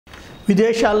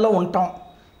విదేశాల్లో ఉంటాం.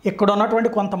 ఇక్కడ ఉన్నటువంటి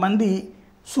కొంతమంది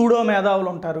సూడో మేధావులు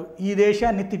ఉంటారు. ఈ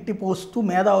దేశాన్ని తిట్టిపోస్తూ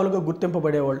మేధావులుగా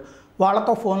గుర్తింపబడేవాళ్ళు.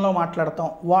 వాళ్ళతో ఫోన్లో మాట్లాడతాం.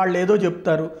 వాళ్ళు ఏదో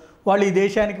చెప్తారు. వాళ్ళు ఈ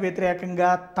దేశానికి వ్యతిరేకంగా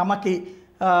తమకి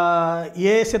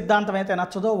ఏ సిద్ధాంతం అయితే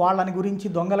నచ్చదో వాళ్ళని గురించి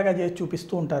దొంగలుగా చేసి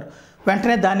చూపిస్తూ ఉంటారు.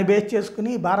 వెంటనే దాన్ని బేస్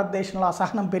చేసుకుని భారతదేశంలో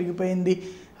అసహనం పెరిగిపోయింది,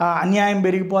 అన్యాయం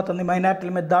పెరిగిపోతుంది,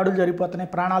 మైనార్టీల మీద దాడులు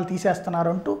జరిగిపోతున్నాయి, ప్రాణాలు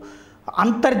తీసేస్తున్నారు అంటూ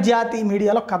అంతర్జాతీయ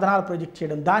మీడియాలో కథనాలు ప్రొజెక్ట్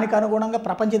చేయడం. దానికి అనుగుణంగా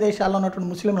ప్రపంచ దేశాల్లో ఉన్నటువంటి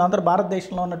ముస్లింలు అందరూ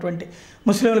భారతదేశంలో ఉన్నటువంటి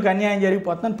ముస్లింలకు అన్యాయం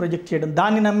జరిగిపోతుందని ప్రొజెక్ట్ చేయడం.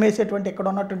 దాన్ని నమ్మేసేటువంటి ఇక్కడ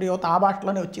ఉన్నటువంటి యువత ఆ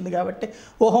భాషలోనే వచ్చింది కాబట్టి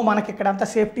ఓహో మనకి ఇక్కడ అంతా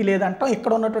సేఫ్టీ లేదంటాం.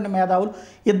 ఇక్కడ ఉన్నటువంటి మేధావులు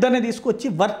ఇద్దరిని తీసుకొచ్చి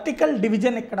వర్టికల్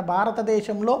డివిజన్ ఇక్కడ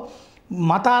భారతదేశంలో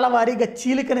మతాల వారీగా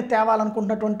చీలికని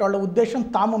తేవాలనుకుంటున్నటువంటి వాళ్ళ ఉద్దేశం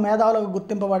తాము మేధావులుగా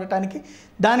గుర్తింపబడటానికి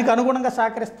దానికి అనుగుణంగా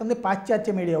సహకరిస్తుంది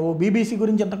పాశ్చాత్య మీడియా. బీబీసీ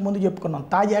గురించి ఇంతకుముందు చెప్పుకున్నాం.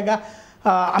 తాజాగా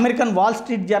అమెరికన్ వాల్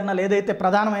స్ట్రీట్ జర్నల్ ఏదైతే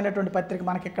ప్రధానమైనటువంటి పత్రిక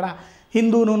మనకి ఇక్కడ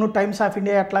హిందూను, టైమ్స్ ఆఫ్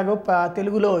ఇండియా ఎట్లాగో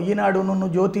తెలుగులో ఈనాడును,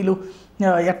 జ్యోతిలు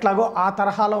ఎట్లాగో ఆ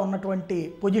తరహాలో ఉన్నటువంటి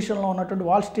పొజిషన్లో ఉన్నటువంటి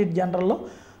వాల్ స్ట్రీట్ జర్నల్లో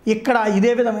ఇక్కడ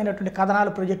ఇదే విధమైనటువంటి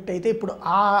కథనాలు ప్రొజెక్ట్ అయితే ఇప్పుడు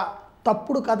ఆ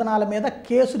తప్పుడు కథనాల మీద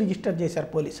కేసు రిజిస్టర్ చేశారు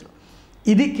పోలీసులు.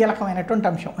 ఇది కీలకమైనటువంటి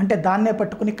అంశం. అంటే దాన్నే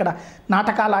పట్టుకుని ఇక్కడ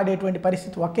నాటకాలు ఆడేటువంటి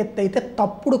పరిస్థితి ఒక ఎత్తు అయితే,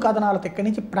 తప్పుడు కథనాలతో ఇక్కడి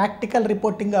నుంచి ప్రాక్టికల్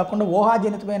రిపోర్టింగ్ కాకుండా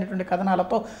ఊహాజనితమైనటువంటి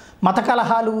కథనాలతో మత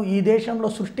కలహాలు ఈ దేశంలో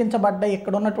సృష్టించబడ్డాయి,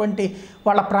 ఇక్కడ ఉన్నటువంటి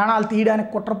వాళ్ళ ప్రాణాలు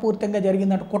తీయడానికి కుట్రపూరితంగా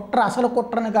జరిగిందంటే అసలు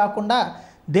కుట్రని కాకుండా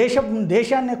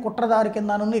దేశాన్ని కుట్రదారి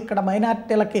కిందను ఇక్కడ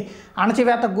మైనార్టీలకి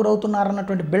అణచివేతకు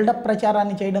గురవుతున్నారన్నటువంటి బిల్డప్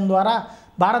ప్రచారాన్ని చేయడం ద్వారా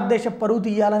భారతదేశ పరువు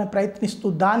తీయాలని ప్రయత్నిస్తూ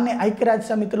దాన్ని ఐక్యరాజ్య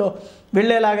సమితిలో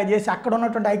వెళ్ళేలాగా చేసి అక్కడ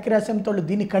ఉన్నటువంటి ఐక్యరాజ్య సమితి వాళ్ళు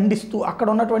దీన్ని ఖండిస్తూ అక్కడ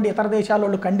ఉన్నటువంటి ఇతర దేశాల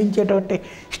వాళ్ళు ఖండించేటువంటి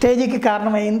స్టేజీకి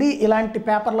కారణమైంది ఇలాంటి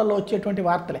పేపర్లలో వచ్చేటువంటి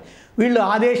వార్తలే. వీళ్ళు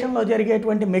ఆ దేశంలో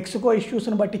జరిగేటువంటి మెక్సికో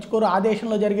ఇష్యూస్ని పట్టించుకోరు, ఆ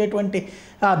దేశంలో జరిగేటువంటి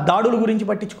దాడుల గురించి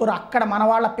పట్టించుకోరు, అక్కడ మన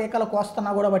వాళ్ళ పీకల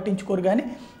కోస్తున్నా కూడా పట్టించుకోరు. కానీ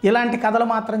ఇలాంటి కథలు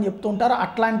మాత్రం చెప్తూ ఉంటారు.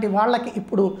 అట్లాంటి వాళ్ళకి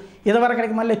ఇప్పుడు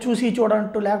ఇదివరకడికి మళ్ళీ చూసి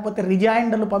చూడంటూ లేకపోతే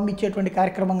రిజైండర్లు పంపించేటువంటి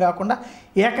కార్యక్రమం కాకుండా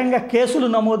ఏకంగా కేసులు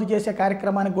నమోదు చేసే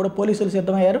కార్యక్రమానికి కూడా పోలీసులు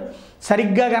సిద్ధమయ్యారు.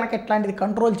 సరిగ్గా కనుక ఇట్లాంటిది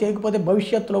కంట్రోల్ చేయకపోతే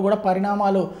భవిష్యత్తులో కూడా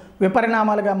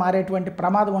విపరిణామాలుగా మారేటువంటి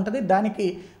ప్రమాదం ఉంటుంది. దానికి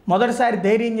మొదటిసారి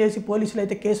ధైర్యం చేసి పోలీసులు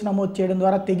అయితే కేసు నమోదు చేయడం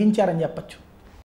ద్వారా తెగించారని చెప్పచ్చు.